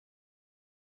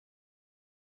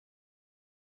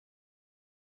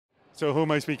So who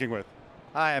am I speaking with?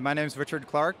 Hi, my name is Richard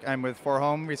Clark. I'm with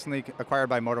 4Home, recently acquired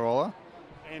by Motorola.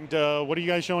 And what are you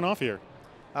guys showing off here?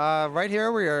 Right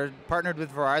here, we are partnered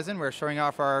with Verizon. We're showing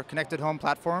off our connected home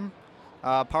platform,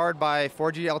 powered by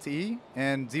 4G LTE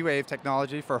and Z-Wave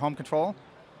technology for home control.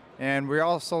 And we're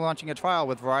also launching a trial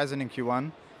with Verizon in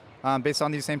Q1 based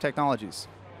on these same technologies.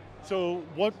 So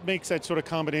what makes that sort of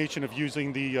combination of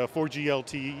using the 4G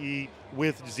LTE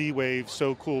with Z-Wave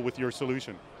so cool with your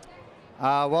solution?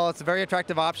 Well, it's a very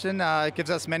attractive option. It gives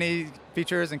us many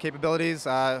features and capabilities.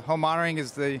 Home monitoring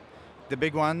is the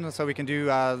big one, so we can do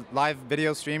live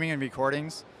video streaming and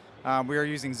recordings. We are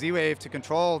using Z-Wave to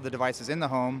control the devices in the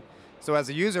home. So as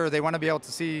a user, they want to be able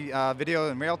to see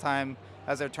video in real time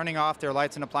as they're turning off their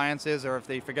lights and appliances, or if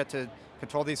they forget to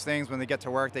control these things when they get to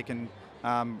work, they can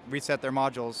reset their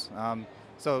modules.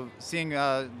 So seeing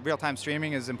real-time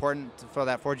streaming is important for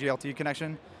that 4G LTE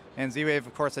connection. And Z-Wave,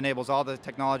 of course, enables all the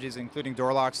technologies, including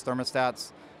door locks,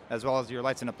 thermostats, as well as your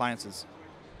lights and appliances.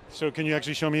 So can you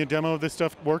actually show me a demo of this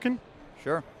stuff working?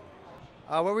 Sure.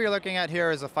 What we're looking at here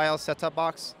is a Files set-top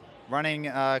box running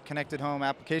a connected home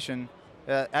application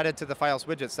added to the Files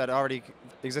widgets that already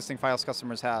existing Files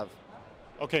customers have.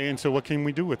 Okay, and so what can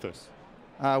we do with this?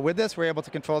 With this, we're able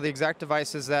to control the exact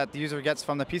devices that the user gets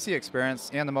from the PC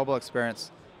experience and the mobile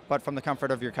experience, but from the comfort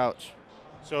of your couch.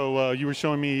 So you were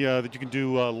showing me that you can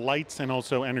do lights and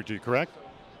also energy, correct?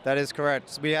 That is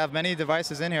correct. We have many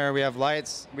devices in here. We have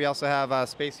lights. We also have a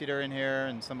space heater in here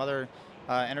and some other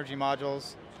energy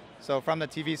modules. So from the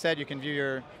TV set, you can view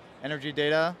your energy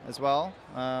data as well.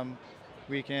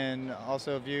 We can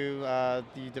also view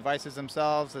the devices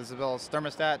themselves, as well as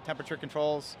thermostat, temperature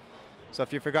controls. So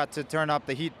if you forgot to turn up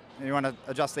the heat, and you want to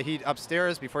adjust the heat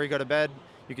upstairs before you go to bed,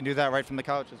 you can do that right from the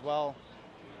couch as well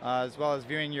as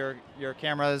viewing your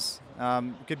cameras.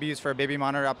 It could be used for a baby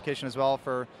monitor application as well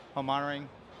for home monitoring.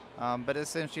 But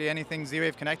essentially anything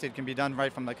Z-Wave connected can be done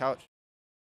right from the couch.